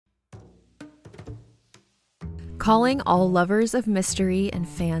Calling all lovers of mystery and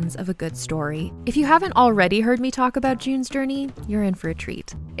fans of a good story. If you haven't already heard me talk about June's Journey, you're in for a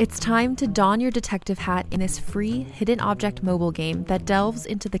treat. It's time to don your detective hat in this free hidden object mobile game that delves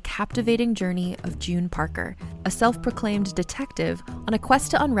into the captivating journey of June Parker, a self-proclaimed detective on a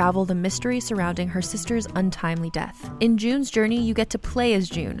quest to unravel the mystery surrounding her sister's untimely death. In June's Journey, you get to play as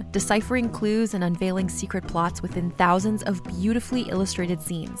June, deciphering clues and unveiling secret plots within thousands of beautifully illustrated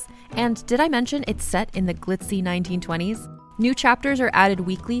scenes. And did I mention it's set in the glitzy 1920s? New chapters are added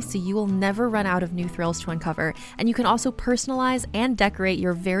weekly, so you will never run out of new thrills to uncover, and you can also personalize and decorate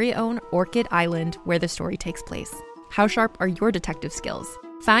your very own Orchid Island where the story takes place. How sharp are your detective skills?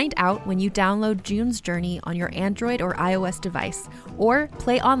 Find out when you download June's Journey on your Android or iOS device, or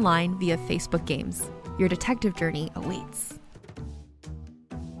play online via Facebook Games. Your detective journey awaits.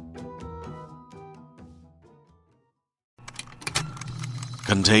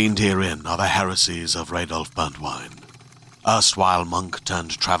 Contained herein are the heresies of Radolf Burntwine, erstwhile monk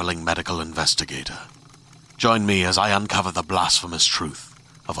turned traveling medical investigator. Join me as I uncover the blasphemous truth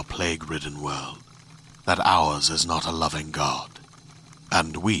of a plague-ridden world, that ours is not a loving God,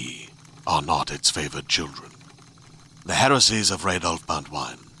 and we are not its favored children. The heresies of Radolf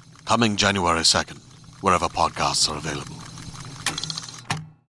Burntwine, coming January 2nd, wherever podcasts are available.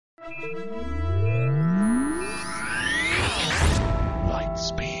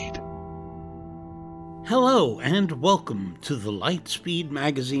 Hello and welcome to the Lightspeed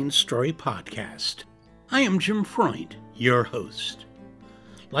Magazine Story Podcast. I am Jim Freund, your host.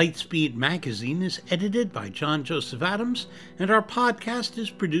 Lightspeed Magazine is edited by John Joseph Adams, and our podcast is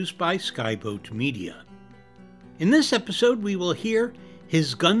produced by Skyboat Media. In this episode, we will hear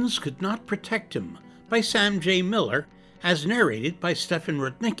His Guns Could Not Protect Him by Sam J. Miller, as narrated by Stefan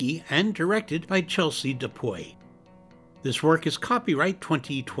Rudnicki and directed by Chelsea Dupuy. This work is copyright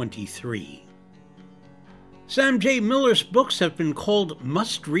 2023. Sam J. Miller's books have been called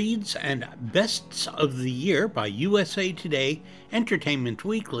must-reads and bests of the year by USA Today, Entertainment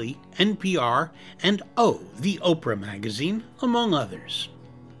Weekly, NPR, and the Oprah magazine, among others.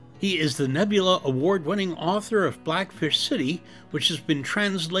 He is the Nebula Award-winning author of Blackfish City, which has been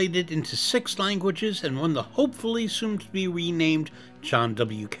translated into 6 languages and won the hopefully soon-to-be renamed John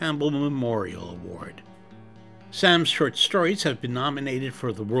W. Campbell Memorial Award. Sam's short stories have been nominated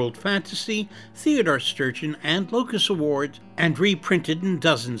for the World Fantasy, Theodore Sturgeon, and Locus Awards, and reprinted in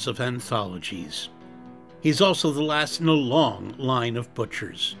dozens of anthologies. He's also the last in a long line of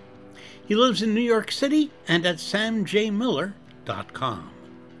butchers. He lives in New York City and at samjmiller.com.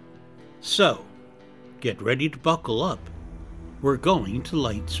 So, get ready to buckle up. We're going to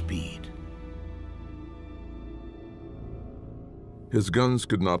Lightspeed. His Guns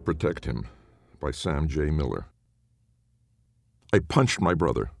Could Not Protect Him by Sam J. Miller. I punched my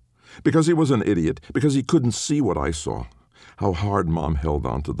brother, because he was an idiot, because he couldn't see what I saw. How hard Mom held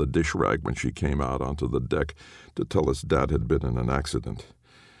onto the dish rag when she came out onto the deck to tell us Dad had been in an accident.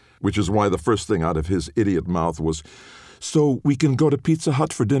 Which is why the first thing out of his idiot mouth was, "So we can go to Pizza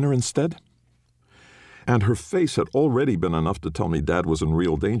Hut for dinner instead?" And her face had already been enough to tell me Dad was in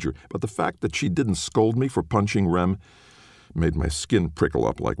real danger, but the fact that she didn't scold me for punching Rem made my skin prickle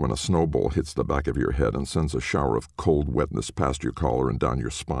up like when a snowball hits the back of your head and sends a shower of cold wetness past your collar and down your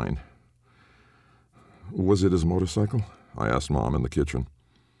spine. "Was it his motorcycle?" I asked Mom in the kitchen.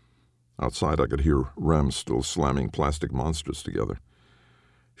 Outside I could hear Rem still slamming plastic monsters together.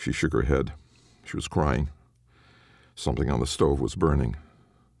 She shook her head. She was crying. Something on the stove was burning.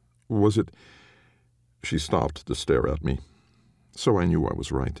 "Was it—" She stopped to stare at me. So I knew I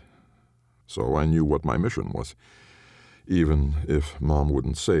was right. So I knew what my mission was. Even if Mom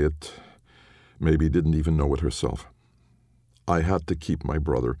wouldn't say it, maybe didn't even know it herself. I had to keep my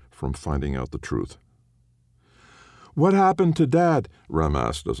brother from finding out the truth. "What happened to Dad?" Rem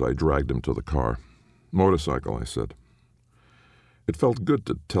asked as I dragged him to the car. "Motorcycle," I said. It felt good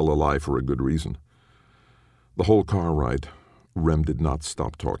to tell a lie for a good reason. The whole car ride, Rem did not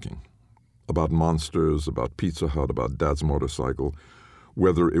stop talking. About monsters, about Pizza Hut, about Dad's motorcycle,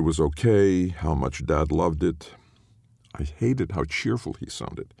 whether it was okay, how much Dad loved it. I hated how cheerful he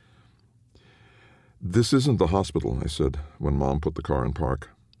sounded. "This isn't the hospital," I said, when Mom put the car in park.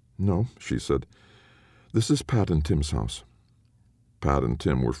 "No," she said. "This is Pat and Tim's house." Pat and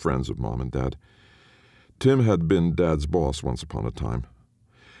Tim were friends of Mom and Dad. Tim had been Dad's boss once upon a time.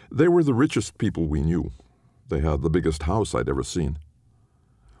 They were the richest people we knew. They had the biggest house I'd ever seen.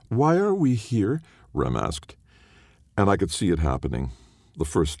 "Why are we here?" Rem asked. And I could see it happening, the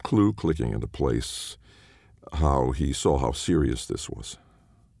first clue clicking into place, how he saw how serious this was.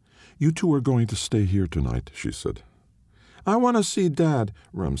 "You two are going to stay here tonight," she said. "I want to see Dad,"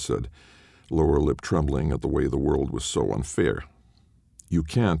 Rem said. lower lip trembling at the way the world was so unfair. "You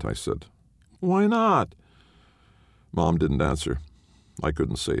can't," I said. "Why not?" Mom didn't answer. I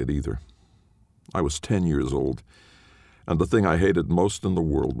couldn't say it either. I was 10 years old, and the thing I hated most in the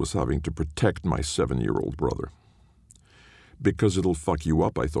world was having to protect my 7-year-old brother. Because it'll fuck you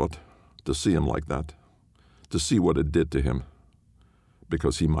up, I thought, to see him like that, to see what it did to him.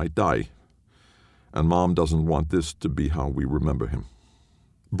 Because he might die, and Mom doesn't want this to be how we remember him.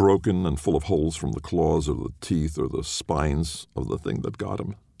 Broken and full of holes from the claws or the teeth or the spines of the thing that got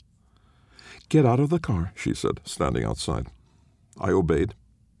him. "Get out of the car," she said, standing outside. I obeyed.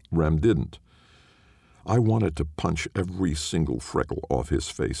 Rem didn't. I wanted to punch every single freckle off his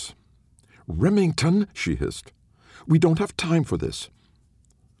face. "Remington," she hissed. "We don't have time for this."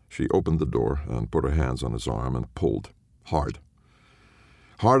 She opened the door and put her hands on his arm and pulled, hard.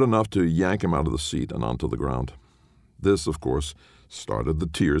 Hard enough to yank him out of the seat and onto the ground. This, of course, started the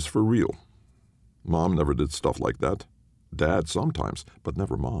tears for real. Mom never did stuff like that. Dad sometimes, but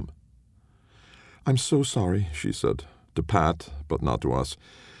never Mom. "I'm so sorry," she said, to Pat, but not to us,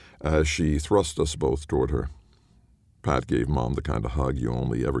 as she thrust us both toward her. Pat gave Mom the kind of hug you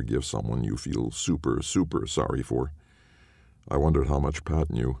only ever give someone you feel super, super sorry for. I wondered how much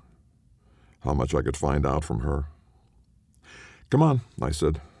Pat knew, how much I could find out from her. "Come on," I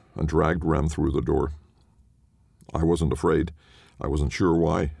said, and dragged Rem through the door. I wasn't afraid. I wasn't sure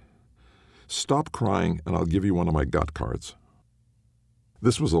why. "Stop crying, and I'll give you one of my got cards."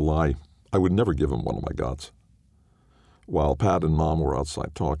 This was a lie. I would never give him one of my gots. While Pat and Mom were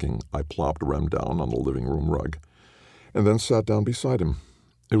outside talking, I plopped Rem down on the living room rug, and then sat down beside him.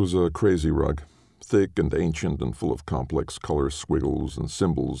 It was a crazy rug, thick and ancient and full of complex color squiggles and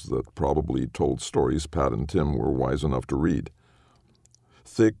symbols that probably told stories Pat and Tim were wise enough to read.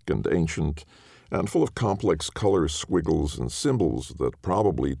 Thick and ancient and full of complex color squiggles and symbols that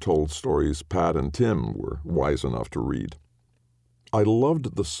probably told stories Pat and Tim were wise enough to read. I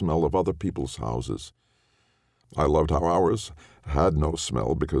loved the smell of other people's houses. I loved how ours had no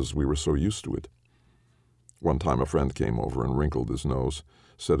smell because we were so used to it. One time a friend came over and wrinkled his nose,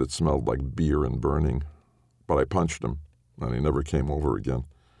 said it smelled like beer and burning, but I punched him, and he never came over again.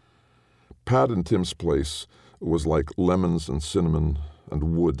 Pat and Tim's place was like lemons and cinnamon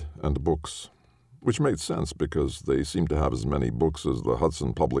and wood and books, which made sense because they seemed to have as many books as the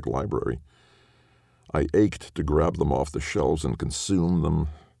Hudson Public Library. I ached to grab them off the shelves and consume them,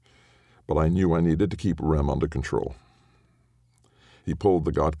 but I knew I needed to keep Rem under control. He pulled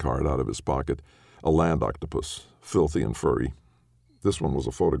the got card out of his pocket, a land octopus, filthy and furry. This one was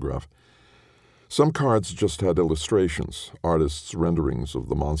a photograph. Some cards just had illustrations, artists' renderings of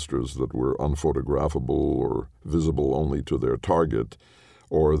the monsters that were unphotographable or visible only to their target,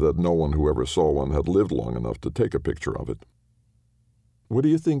 or that no one who ever saw one had lived long enough to take a picture of it. "What do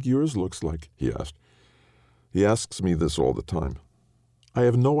you think yours looks like?" he asked. He asks me this all the time. "I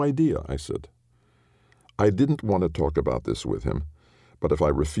have no idea," I said. I didn't want to talk about this with him, but if I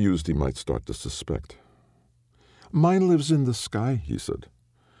refused, he might start to suspect. "Mine lives in the sky," he said.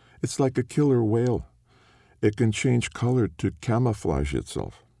 "It's like a killer whale. It can change color to camouflage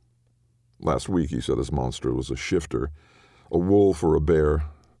itself." Last week he said his monster was a shifter, a wolf or a bear,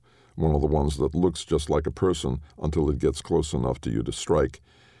 one of the ones that looks just like a person until it gets close enough to you to strike,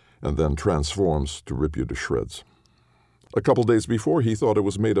 and then transforms to rip you to shreds. A couple days before, he thought it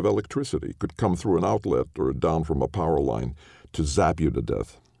was made of electricity, could come through an outlet or down from a power line to zap you to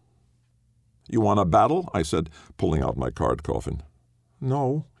death. "You want a battle?" I said, pulling out my card coffin.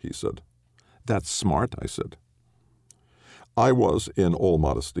 "No," he said. "That's smart," I said. I was, in all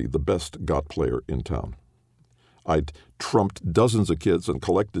modesty, the best got player in town. I'd trumped dozens of kids and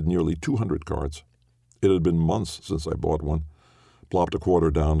collected nearly 200 cards. It had been months since I bought one, plopped a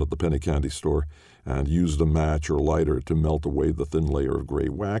quarter down at the penny candy store, and used a match or lighter to melt away the thin layer of gray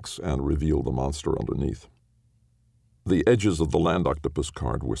wax and reveal the monster underneath. The edges of the land octopus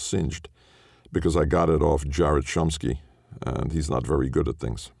card were singed because I got it off Jared Shumsky, and he's not very good at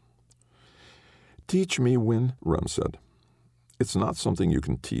things. "Teach me, Win," Rem said. "It's not something you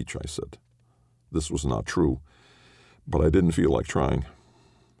can teach," I said. This was not true, but I didn't feel like trying.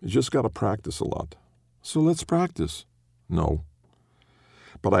 You just got to practice a lot. "So let's practice." "No."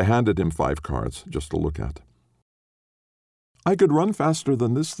 But I handed him 5 cards just to look at. "I could run faster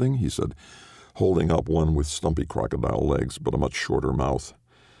than this thing," he said, holding up one with stumpy crocodile legs but a much shorter mouth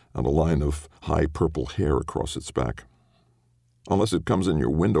and a line of high purple hair across its back. "Unless it comes in your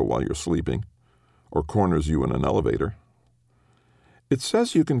window while you're sleeping, or corners you in an elevator." "It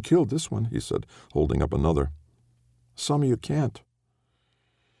says you can kill this one," he said, holding up another. "Some of you can't."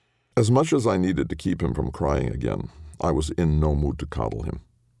 As much as I needed to keep him from crying again, I was in no mood to coddle him.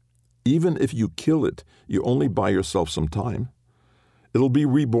 Even if you kill it, you only buy yourself some time. It'll be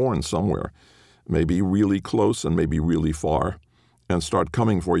reborn somewhere, maybe really close and maybe really far, and start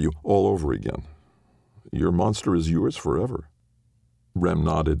coming for you all over again. Your monster is yours forever." Rem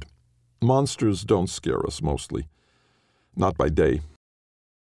nodded. "Monsters don't scare us, mostly. Not by day.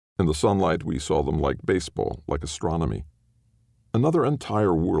 In the sunlight, we saw them like baseball, like astronomy. Another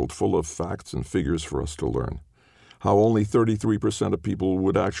entire world full of facts and figures for us to learn. How only 33% of people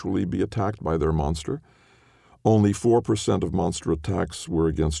would actually be attacked by their monster. Only 4% of monster attacks were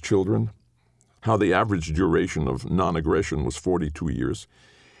against children. How the average duration of non-aggression was 42 years,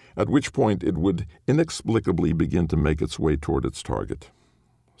 at which point it would inexplicably begin to make its way toward its target.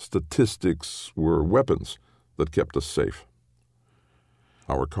 Statistics were weapons that kept us safe."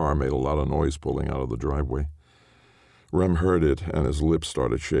 Our car made a lot of noise pulling out of the driveway. Rem heard it, and his lips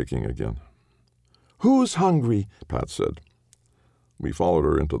started shaking again. "Who's hungry?" Pat said. We followed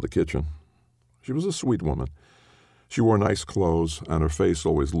her into the kitchen. She was a sweet woman. She wore nice clothes, and her face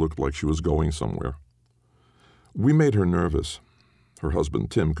always looked like she was going somewhere. We made her nervous. Her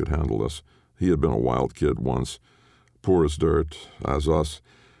husband Tim could handle us. He had been a wild kid once, poor as dirt, as us,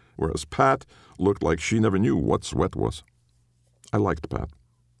 whereas Pat looked like she never knew what sweat was. I liked Pat.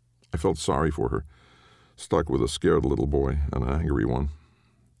 I felt sorry for her, stuck with a scared little boy and an angry one.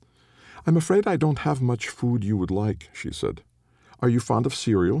 "I'm afraid I don't have much food you would like," she said. "Are you fond of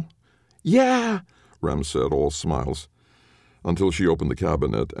cereal?" "Yeah," Rem said, all smiles, until she opened the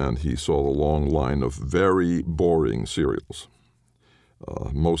cabinet and he saw the long line of very boring cereals.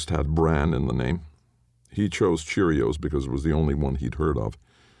 Most had bran in the name. He chose Cheerios because it was the only one he'd heard of.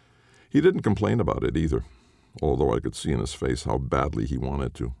 He didn't complain about it either, although I could see in his face how badly he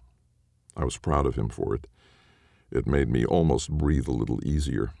wanted to. I was proud of him for it. It made me almost breathe a little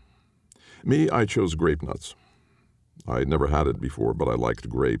easier. Me, I chose grape nuts. I'd never had it before, but I liked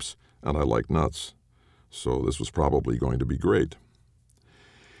grapes, and I liked nuts, so this was probably going to be great.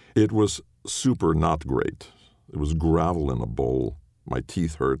 It was super not great. It was gravel in a bowl. My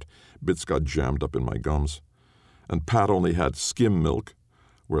teeth hurt, bits got jammed up in my gums. And Pat only had skim milk,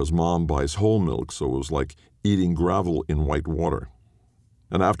 whereas Mom buys whole milk, so it was like eating gravel in white water.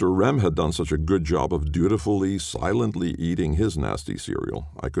 And after Rem had done such a good job of dutifully, silently eating his nasty cereal,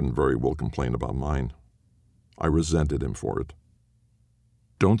 I couldn't very well complain about mine. I resented him for it.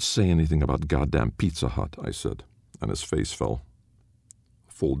 "Don't say anything about goddamn Pizza Hut," I said, and his face fell.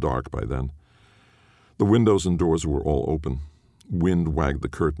 Full dark by then. The windows and doors were all open. Wind wagged the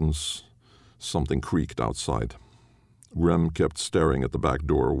curtains. Something creaked outside. Rem kept staring at the back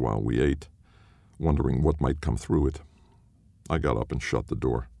door while we ate, wondering what might come through it. I got up and shut the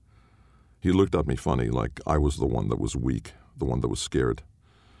door. He looked at me funny, like I was the one that was weak, the one that was scared.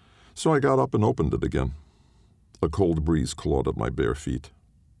 So I got up and opened it again. A cold breeze clawed at my bare feet.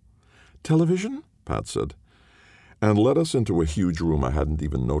 "Television?" Pat said, and led us into a huge room I hadn't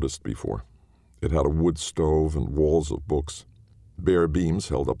even noticed before. It had a wood stove and walls of books. Bare beams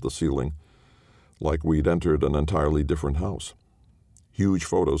held up the ceiling, like we'd entered an entirely different house. Huge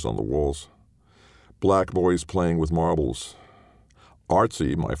photos on the walls. Black boys playing with marbles.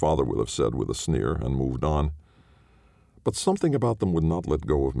 Artsy, my father would have said with a sneer, and moved on. But something about them would not let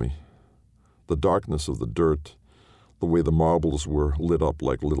go of me. The darkness of the dirt, the way the marbles were lit up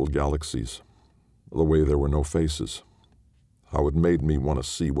like little galaxies, the way there were no faces, how it made me want to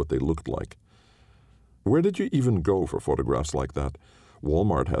see what they looked like. Where did you even go for photographs like that?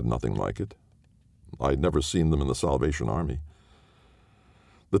 Walmart had nothing like it. I'd never seen them in the Salvation Army.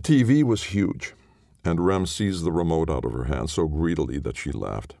 The TV was huge, and Rem seized the remote out of her hand so greedily that she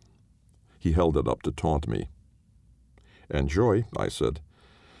laughed. He held it up to taunt me. "Enjoy," I said,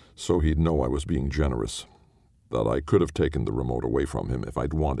 so he'd know I was being generous, that I could have taken the remote away from him if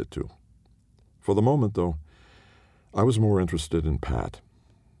I'd wanted to. For the moment, though, I was more interested in Pat.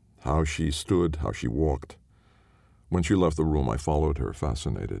 How she stood, how she walked. When she left the room, I followed her,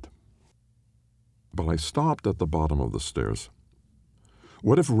 fascinated. But I stopped at the bottom of the stairs.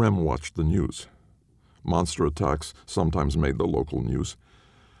 What if Rem watched the news? Monster attacks sometimes made the local news,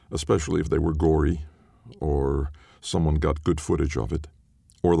 especially if they were gory, or someone got good footage of it,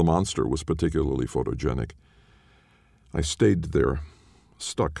 or the monster was particularly photogenic. I stayed there,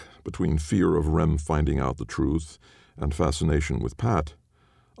 stuck between fear of Rem finding out the truth and fascination with Pat,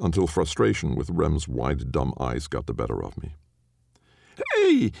 until frustration with Rem's wide, dumb eyes got the better of me.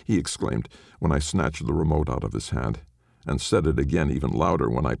 "Hey!" he exclaimed when I snatched the remote out of his hand, and said it again even louder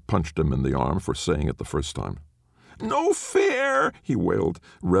when I punched him in the arm for saying it the first time. "No fair!" he wailed,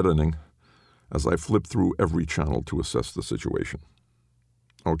 reddening, as I flipped through every channel to assess the situation.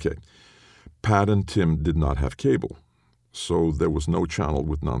 Okay, Pat and Tim did not have cable, So there was no channel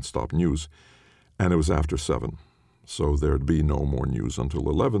with nonstop news, and it was after 7. So there'd be no more news until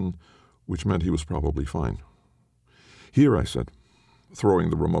 11, which meant he was probably fine. "Here," I said, throwing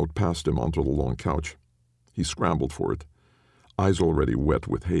the remote past him onto the long couch. He scrambled for it, eyes already wet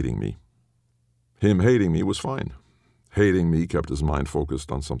with hating me. Him hating me was fine. Hating me kept his mind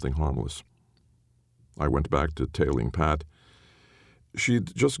focused on something harmless. I went back to tailing Pat.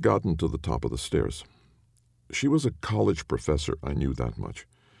 She'd just gotten to the top of the stairs. She was a college professor, I knew that much.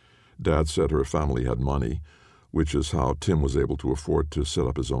 Dad said her family had money, which is how Tim was able to afford to set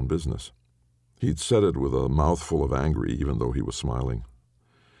up his own business. He'd said it with a mouthful of angry, even though he was smiling.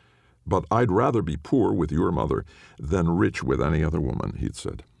 "But I'd rather be poor with your mother than rich with any other woman," he'd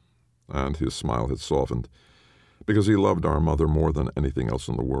said. And his smile had softened, because he loved our mother more than anything else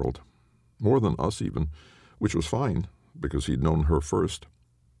in the world. More than us, even, which was fine, because he'd known her first,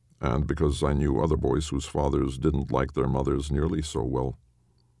 and because I knew other boys whose fathers didn't like their mothers nearly so well.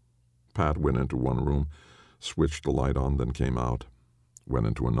 Pat went into one room, switched the light on, then came out, went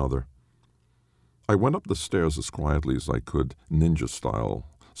into another. I went up the stairs as quietly as I could, ninja-style,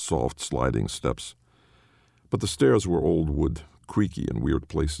 soft sliding steps. But the stairs were old wood, creaky in weird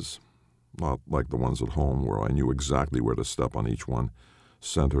places, not like the ones at home where I knew exactly where to step on each one,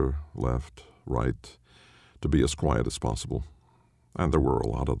 center, left, right, to be as quiet as possible. And there were a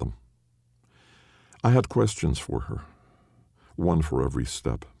lot of them. I had questions for her, one for every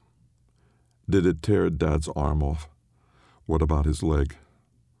step. Did it tear Dad's arm off? What about his leg?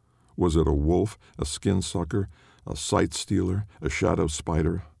 Was it a wolf, a skin sucker, a sight stealer, a shadow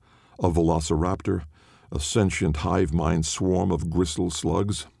spider, a velociraptor, a sentient hive-mind swarm of gristle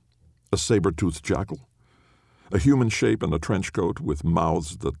slugs, a saber-toothed jackal, a human shape in a trench coat with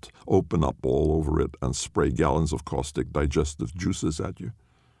mouths that open up all over it and spray gallons of caustic digestive juices at you?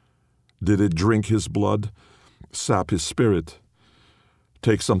 Did it drink his blood, sap his spirit,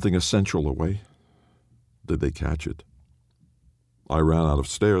 take something essential away? Did they catch it? I ran out of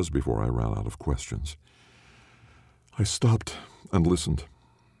stairs before I ran out of questions. I stopped and listened.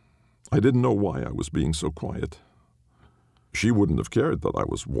 I didn't know why I was being so quiet. She wouldn't have cared that I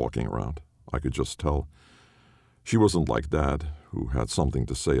was walking around. I could just tell. She wasn't like Dad, who had something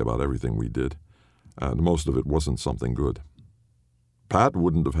to say about everything we did, and most of it wasn't something good. Pat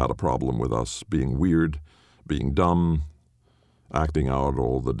wouldn't have had a problem with us being weird, being dumb, acting out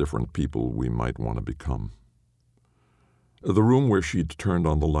all the different people we might want to become. The room where she'd turned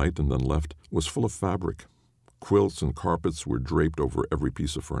on the light and then left was full of fabric. Quilts and carpets were draped over every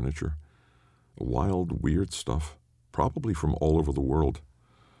piece of furniture. Wild, weird stuff, probably from all over the world.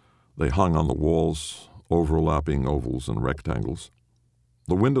 They hung on the walls, overlapping ovals and rectangles.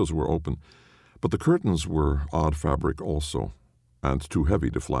 The windows were open, but the curtains were odd fabric also, and too heavy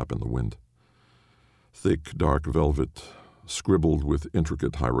to flap in the wind. Thick, dark velvet, scribbled with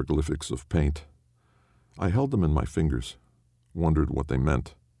intricate hieroglyphics of paint. I held them in my fingers, wondered what they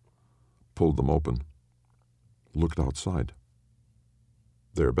meant, pulled them open, looked outside.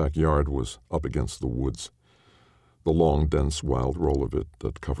 Their backyard was up against the woods, the long, dense, wild roll of it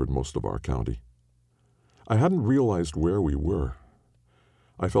that covered most of our county. I hadn't realized where we were.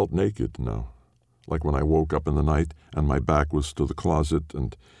 I felt naked now, like when I woke up in the night and my back was to the closet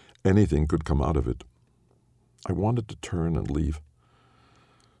and anything could come out of it. I wanted to turn and leave.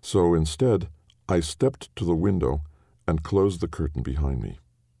 So instead, I stepped to the window and closed the curtain behind me,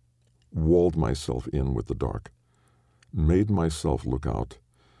 walled myself in with the dark, made myself look out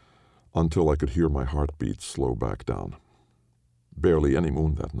until I could hear my heartbeat slow back down. Barely any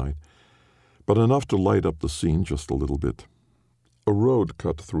moon that night, but enough to light up the scene just a little bit. A road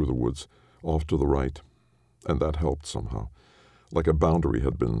cut through the woods, off to the right, and that helped somehow, like a boundary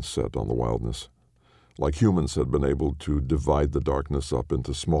had been set on the wildness, like humans had been able to divide the darkness up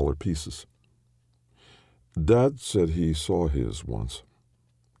into smaller pieces. Dad said he saw his once,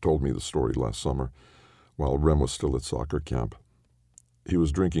 told me the story last summer, while Rem was still at soccer camp. He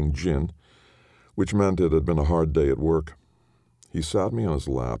was drinking gin, which meant it had been a hard day at work. He sat me on his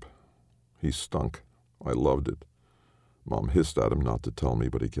lap. He stunk. I loved it. Mom hissed at him not to tell me,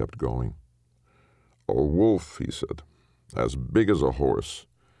 but he kept going. "A wolf," he said, "as big as a horse,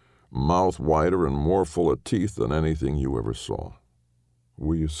 mouth wider and more full of teeth than anything you ever saw."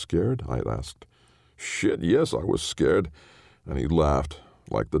 "Were you scared?" I asked. "Shit, yes, I was scared." And he laughed,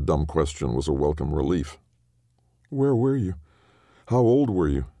 like the dumb question was a welcome relief. "Where were you? How old were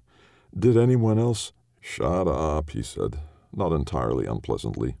you? Did anyone else—" "Shut up," he said, not entirely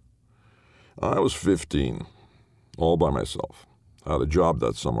unpleasantly. "I was 15, all by myself. Had a job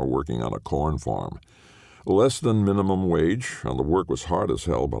that summer working on a corn farm. Less than minimum wage, and the work was hard as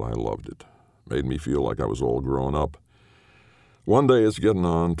hell, but I loved it. Made me feel like I was all grown up. One day it's getting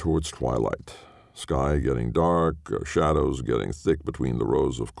on towards twilight. Sky getting dark, shadows getting thick between the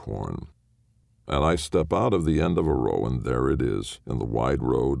rows of corn. And I step out of the end of a row, and there it is, in the wide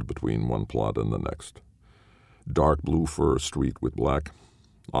road between one plot and the next. Dark blue fur streaked with black,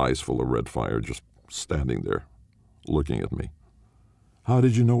 eyes full of red fire, just standing there, looking at me. "How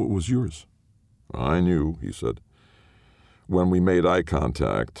did you know it was yours?" "I knew," he said. When we made eye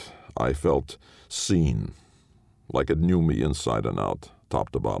contact, I felt seen, like it knew me inside and out, top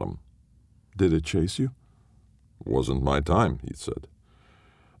to bottom. "Did it chase you?" "Wasn't my time," he said.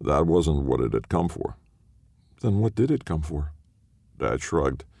 "That wasn't what it had come for." "Then what did it come for?" Dad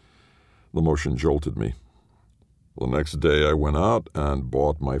shrugged. The motion jolted me. The next day I went out and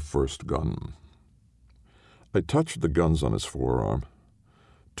bought my first gun. I touched the guns on his forearm.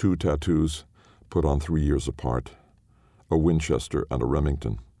 2 tattoos, put on 3 years apart. A Winchester and a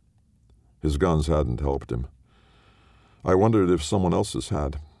Remington. His guns hadn't helped him. I wondered if someone else's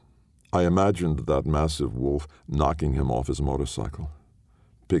had. I imagined that massive wolf knocking him off his motorcycle,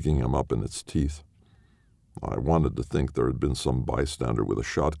 picking him up in its teeth. I wanted to think there had been some bystander with a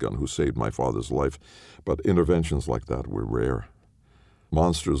shotgun who saved my father's life, but interventions like that were rare.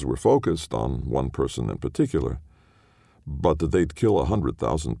 Monsters were focused on one person in particular, but they'd kill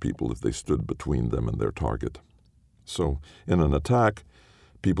 100,000 people if they stood between them and their target. So, in an attack,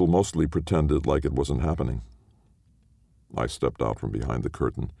 people mostly pretended like it wasn't happening. I stepped out from behind the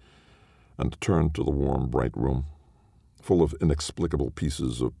curtain and turned to the warm, bright room, full of inexplicable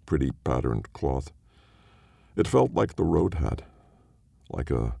pieces of pretty patterned cloth. It felt like the road had, like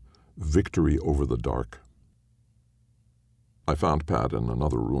a victory over the dark. I found Pat in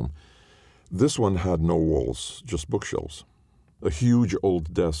another room. This one had no walls, just bookshelves. A huge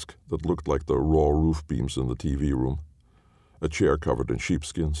old desk that looked like the raw roof beams in the TV room. A chair covered in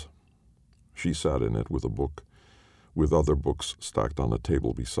sheepskins. She sat in it with a book, with other books stacked on a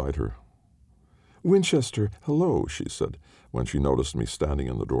table beside her. "Winchester, hello," she said, when she noticed me standing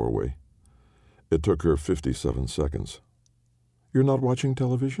in the doorway. It took her 57 seconds. "You're not watching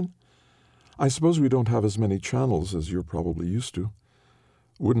television? I suppose we don't have as many channels as you're probably used to.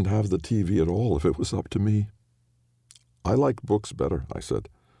 Wouldn't have the TV at all if it was up to me." "I like books better," I said.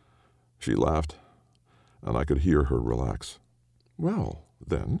 She laughed, and I could hear her relax. "Well,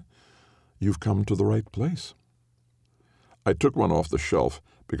 then, you've come to the right place." I took one off the shelf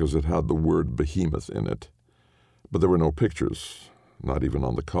because it had the word Behemoth in it, but there were no pictures, not even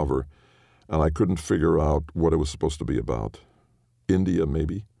on the cover, and I couldn't figure out what it was supposed to be about. India,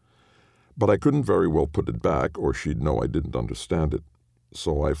 maybe? But I couldn't very well put it back, or she'd know I didn't understand it,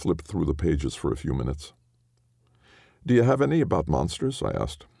 so I flipped through the pages for a few minutes. "Do you have any about monsters?" I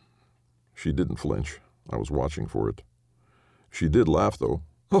asked. She didn't flinch. I was watching for it. She did laugh, though.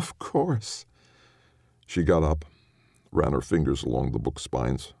 "Of course." She got up, ran her fingers along the book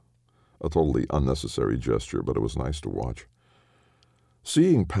spines. A totally unnecessary gesture, but it was nice to watch.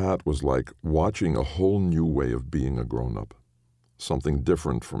 Seeing Pat was like watching a whole new way of being a grown-up, something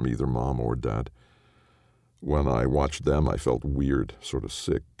different from either Mom or Dad. When I watched them, I felt weird, sort of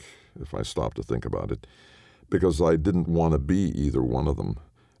sick, if I stopped to think about it, because I didn't want to be either one of them,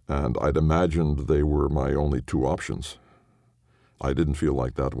 and I'd imagined they were my only 2 options. I didn't feel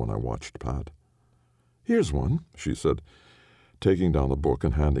like that when I watched Pat. "Here's one," she said, taking down a book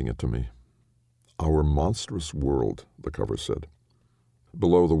and handing it to me. "Our Monstrous World," the cover said.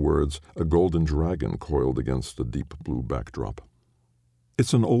 Below the words, a golden dragon coiled against a deep blue backdrop.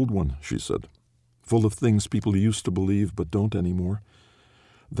 "It's an old one," she said, "full of things people used to believe but don't anymore.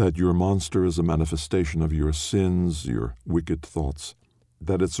 That your monster is a manifestation of your sins, your wicked thoughts.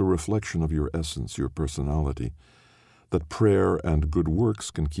 That it's a reflection of your essence, your personality. That prayer and good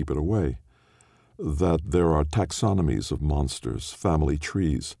works can keep it away. That there are taxonomies of monsters, family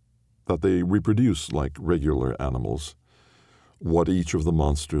trees. That they reproduce like regular animals. What each of the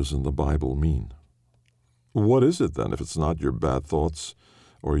monsters in the Bible mean." What is it, then, if it's not your bad thoughts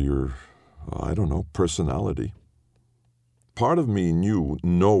or your, personality? Part of me knew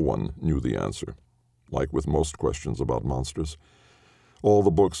no one knew the answer, like with most questions about monsters. All the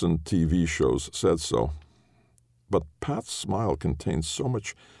books and TV shows said so. But Pat's smile contained so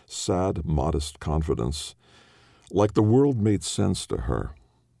much sad, modest confidence, like the world made sense to her,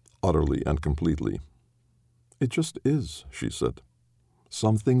 utterly and completely. "It just is," she said.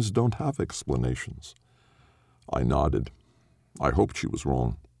 "Some things don't have explanations." I nodded. I hoped she was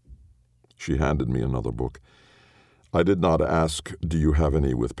wrong. She handed me another book. I did not ask, "Do you have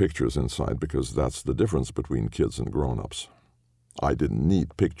any with pictures inside?" because that's the difference between kids and grown-ups. I didn't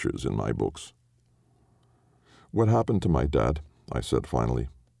need pictures in my books. "What happened to my dad?" I said finally.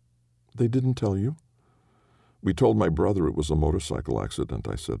 "They didn't tell you?" "We told my brother it was a motorcycle accident,"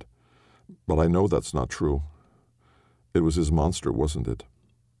 I said. "But I know that's not true. It was his monster, wasn't it?"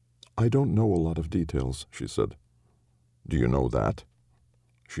 "I don't know a lot of details," she said. "Do you know that?"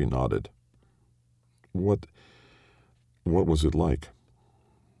 She nodded. What was it like?"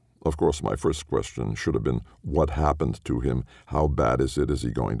 Of course, my first question should have been, what happened to him? How bad is it? Is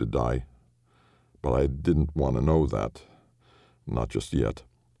he going to die? But I didn't want to know that. Not just yet.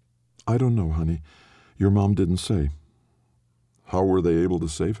 "I don't know, honey. Your mom didn't say." "How were they able to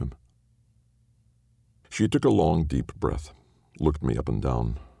save him?" She took a long, deep breath, looked me up and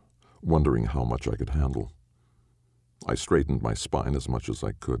down, wondering how much I could handle. I straightened my spine as much as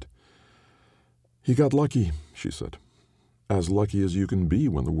I could. "He got lucky," she said. "As lucky as you can be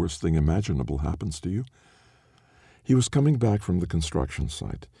when the worst thing imaginable happens to you. He was coming back from the construction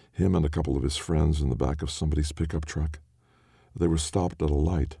site, him and a couple of his friends in the back of somebody's pickup truck. They were stopped at a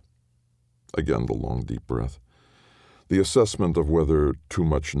light." Again the long, deep breath. The assessment of whether too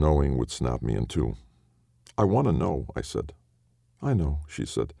much knowing would snap me in two. "I want to know," I said. "I know," she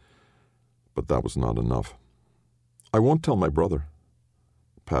said. But that was not enough. "I won't tell my brother."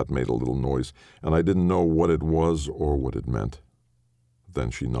 Pat made a little noise, and I didn't know what it was or what it meant.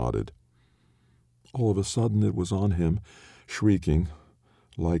 Then she nodded. "All of a sudden it was on him, shrieking,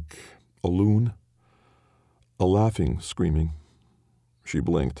 like a loon, a laughing, screaming." She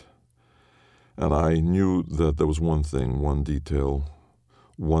blinked, and I knew that there was one thing, one detail,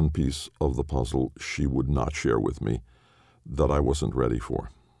 one piece of the puzzle she would not share with me that I wasn't ready for,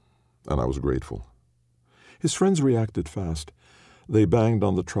 and I was grateful. "His friends reacted fast. They banged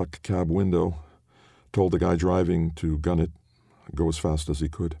on the truck cab window, told the guy driving to gun it, go as fast as he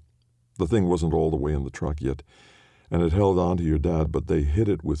could. The thing wasn't all the way in the truck yet, and it held on to your dad, but they hit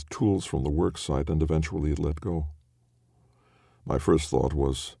it with tools from the work site, and eventually it let go." My first thought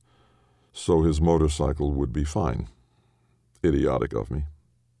was, so his motorcycle would be fine. Idiotic of me.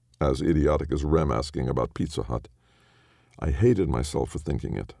 As idiotic as Rem asking about Pizza Hut. I hated myself for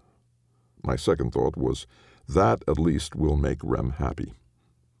thinking it. My second thought was, that at least will make Rem happy.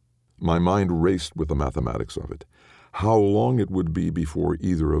 My mind raced with the mathematics of it. How long it would be before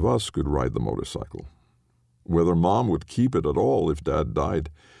either of us could ride the motorcycle. Whether Mom would keep it at all if Dad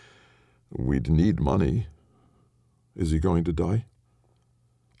died. We'd need money. "Is he going to die?"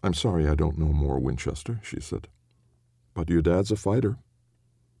 "I'm sorry I don't know more, Winchester," she said. "But your dad's a fighter."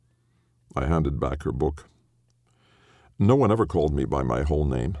 I handed back her book. No one ever called me by my whole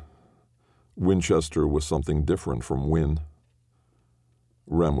name. Winchester was something different from Win.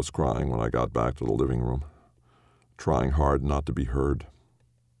 Rem was crying when I got back to the living room, trying hard not to be heard.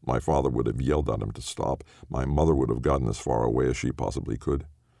 My father would have yelled at him to stop. My mother would have gotten as far away as she possibly could.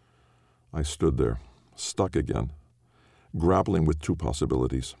 I stood there, stuck again, grappling with two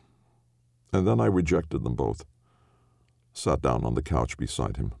possibilities. And then I rejected them both. Sat down on the couch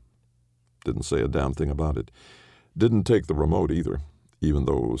beside him. Didn't say a damn thing about it. Didn't take the remote either, even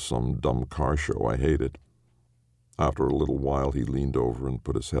though it was some dumb car show I hated. After a little while, he leaned over and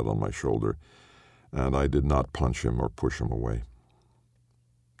put his head on my shoulder, and I did not punch him or push him away.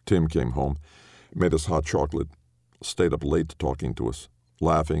 Tim came home, made us hot chocolate, stayed up late talking to us,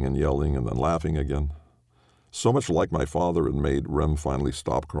 laughing and yelling and then laughing again. So much like my father, it made Rem finally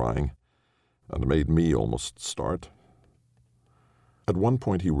stop crying, and made me almost start. At one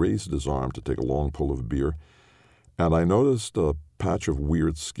point he raised his arm to take a long pull of beer, and I noticed a patch of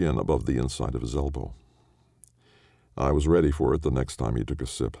weird skin above the inside of his elbow. I was ready for it the next time he took a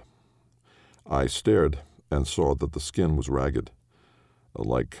sip. I stared and saw that the skin was ragged,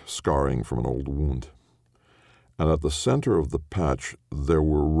 like scarring from an old wound. And at the center of the patch there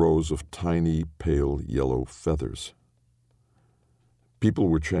were rows of tiny, pale yellow feathers. People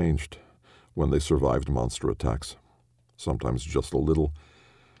were changed when they survived monster attacks. Sometimes just a little,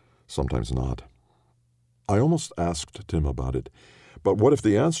 sometimes not. I almost asked Tim about it, but what if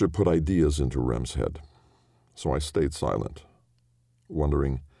the answer put ideas into Rem's head? So I stayed silent,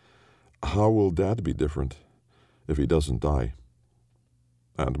 wondering, how will Dad be different if he doesn't die?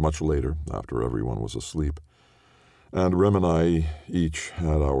 And much later, after everyone was asleep, and Rem and I each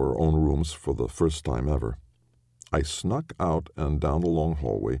had our own rooms for the first time ever, I snuck out and down the long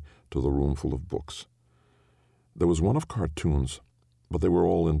hallway to the room full of books. There was one of cartoons, but they were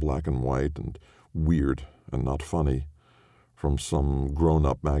all in black and white and weird and not funny, from some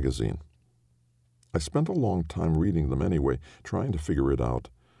grown-up magazine. I spent a long time reading them anyway, trying to figure it out,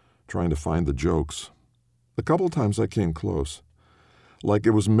 trying to find the jokes. A couple times I came close, like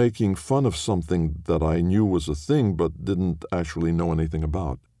it was making fun of something that I knew was a thing but didn't actually know anything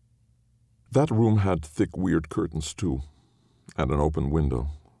about. That room had thick, weird curtains, too, and an open window,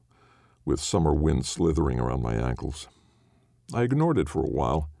 with summer wind slithering around my ankles. I ignored it for a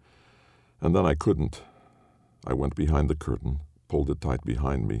while, and then I couldn't. I went behind the curtain, pulled it tight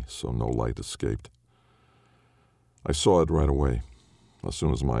behind me so no light escaped. I saw it right away, as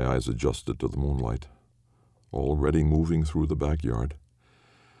soon as my eyes adjusted to the moonlight, already moving through the backyard.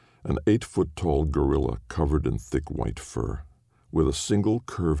 An 8-foot-tall gorilla covered in thick white fur, with a single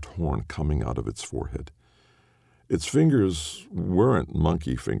curved horn coming out of its forehead. Its fingers weren't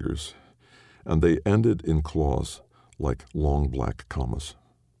monkey fingers, and they ended in claws like long black commas.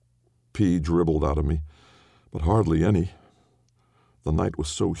 Pee dribbled out of me, but hardly any. The night was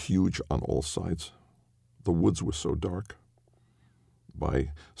so huge on all sides. The woods were so dark.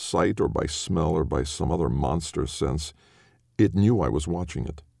 By sight or by smell or by some other monster sense, it knew I was watching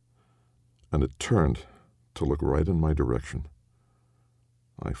it, and it turned to look right in my direction.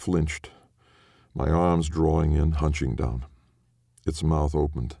 I flinched, my arms drawing in, hunching down. Its mouth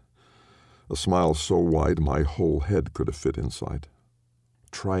opened, a smile so wide my whole head could have fit inside.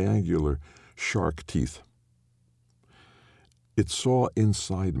 Triangular shark teeth. It saw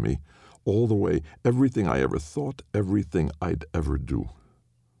inside me, all the way, everything I ever thought, everything I'd ever do.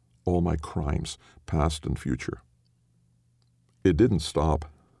 All my crimes, past and future. It didn't stop.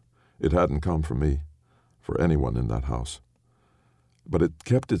 It hadn't come for me, for anyone in that house. But it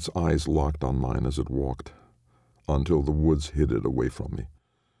kept its eyes locked on mine as it walked, until the woods hid it away from me.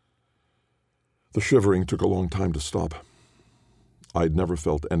 The shivering took a long time to stop. I'd never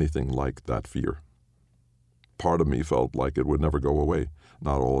felt anything like that fear. Part of me felt like it would never go away,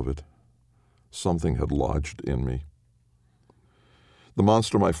 not all of it. Something had lodged in me. The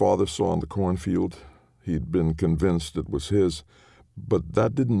monster my father saw in the cornfield, he'd been convinced it was his, but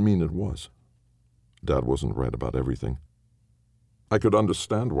that didn't mean it was. Dad wasn't right about everything. I could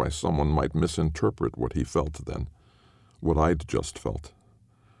understand why someone might misinterpret what he felt then, what I'd just felt.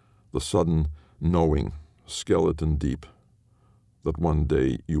 The sudden knowing, skeleton deep, that one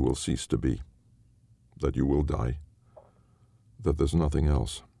day you will cease to be, that you will die, that there's nothing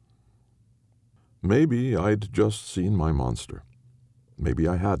else. Maybe I'd just seen my monster. Maybe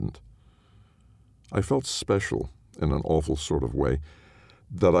I hadn't. I felt special in an awful sort of way,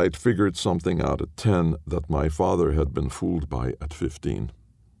 that I'd figured something out at 10 that my father had been fooled by at 15.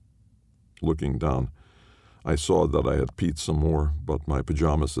 Looking down, I saw that I had peed some more, but my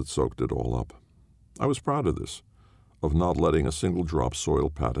pajamas had soaked it all up. I was proud of this, of not letting a single drop soil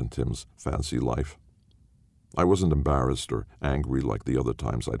Pat and Tim's fancy life. I wasn't embarrassed or angry like the other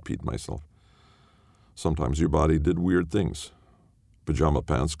times I'd peed myself. Sometimes your body did weird things. Pajama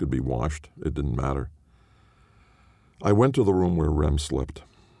pants could be washed. It didn't matter. I went to the room where Rem slept.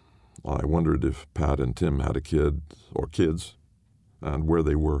 I wondered if Pat and Tim had a kid or kids, and where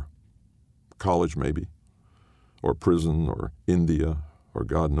they were. College, maybe. Or prison, or India, or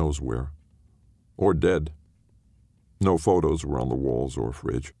God knows where. Or dead. No photos were on the walls or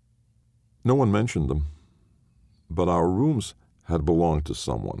fridge. No one mentioned them. But our rooms had belonged to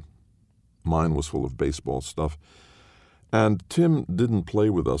someone. Mine was full of baseball stuff. And Tim didn't play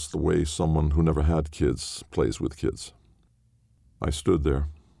with us the way someone who never had kids plays with kids. I stood there,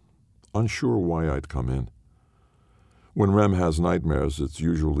 unsure why I'd come in. When Rem has nightmares, it's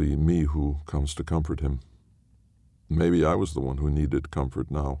usually me who comes to comfort him. Maybe I was the one who needed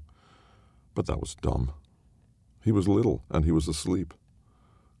comfort now. But that was dumb. He was little, and he was asleep,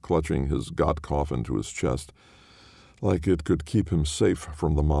 clutching his god coffin to his chest, like it could keep him safe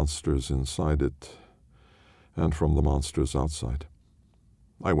from the monsters inside it and from the monsters outside.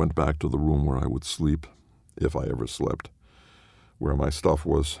 I went back to the room where I would sleep, if I ever slept, where my stuff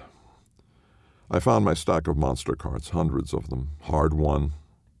was. I found my stack of monster cards, hundreds of them, hard won,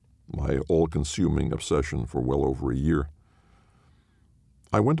 my all-consuming obsession for well over a year.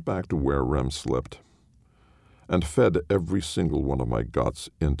 I went back to where Rem slept and fed every single one of my guts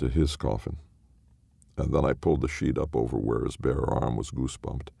into his coffin. And then I pulled the sheet up over where his bare arm was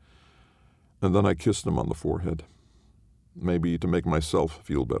goosebumped. And then I kissed him on the forehead, maybe to make myself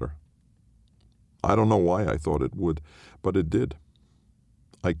feel better. I don't know why I thought it would, but it did.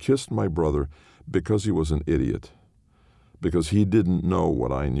 I kissed my brother because he was an idiot, because he didn't know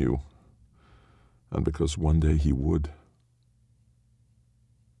what I knew, and because one day he would.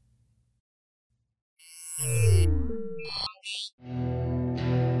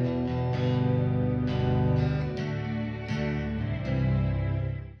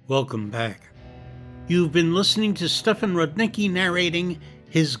 Welcome back. You've been listening to Stefan Rudnicki narrating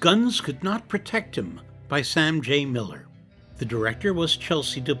His Guns Could Not Protect Him by Sam J. Miller. The director was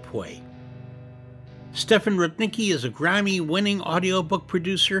Chelsea Dupuy. Stefan Rudnicki is a Grammy-winning audiobook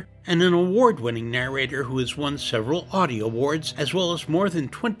producer and an award-winning narrator who has won several audio awards as well as more than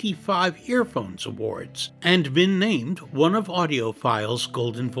 25 Earphones Awards and been named one of AudioFile's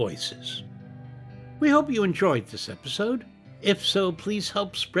Golden Voices. We hope you enjoyed this episode. If so, please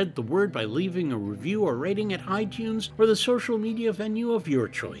help spread the word by leaving a review or rating at iTunes or the social media venue of your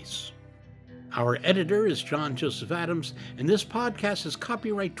choice. Our editor is John Joseph Adams, and this podcast is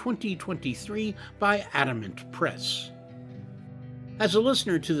copyright 2023 by Adamant Press. As a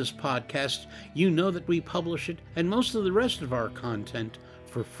listener to this podcast, you know that we publish it and most of the rest of our content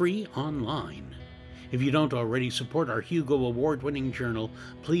for free online. If you don't already support our Hugo Award-winning journal,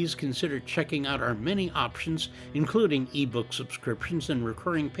 please consider checking out our many options, including ebook subscriptions and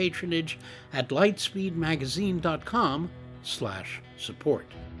recurring patronage at lightspeedmagazine.com/support.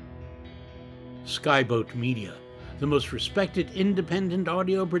 Skyboat Media, the most respected independent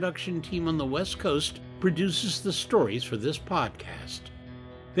audio production team on the West Coast, produces the stories for this podcast.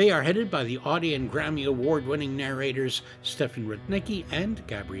 They are headed by the Audie and Grammy Award-winning narrators Stefan Rudnicki and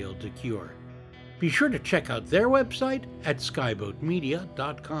Gabrielle de Cuir. Be sure to check out their website at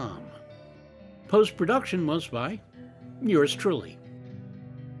skyboatmedia.com. Post-production was by yours truly.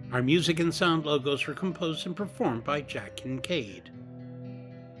 Our music and sound logos were composed and performed by Jack Kincaid.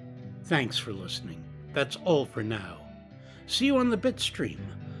 Thanks for listening. That's all for now. See you on the Bitstream.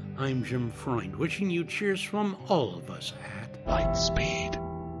 I'm Jim Freund, wishing you cheers from all of us at Lightspeed.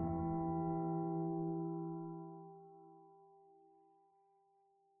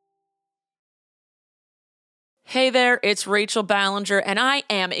 Hey there, it's Rachel Ballinger, and I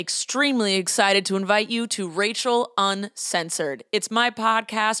am extremely excited to invite you to Rachel Uncensored. It's my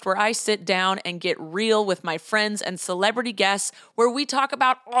podcast where I sit down and get real with my friends and celebrity guests, where we talk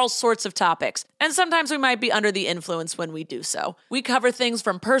about all sorts of topics. And sometimes we might be under the influence when we do so. We cover things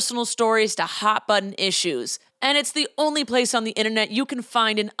from personal stories to hot-button issues. And it's the only place on the internet you can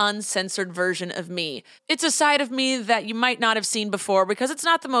find an uncensored version of me. It's a side of me that you might not have seen before because it's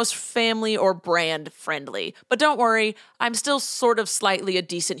not the most family or brand friendly. But don't worry, I'm still sort of slightly a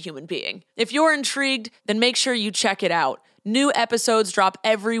decent human being. If you're intrigued, then make sure you check it out. New episodes drop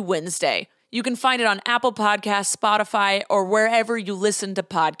every Wednesday. You can find it on Apple Podcasts, Spotify, or wherever you listen to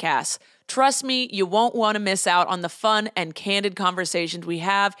podcasts. Trust me, you won't want to miss out on the fun and candid conversations we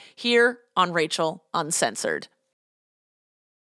have here on Rachel Uncensored.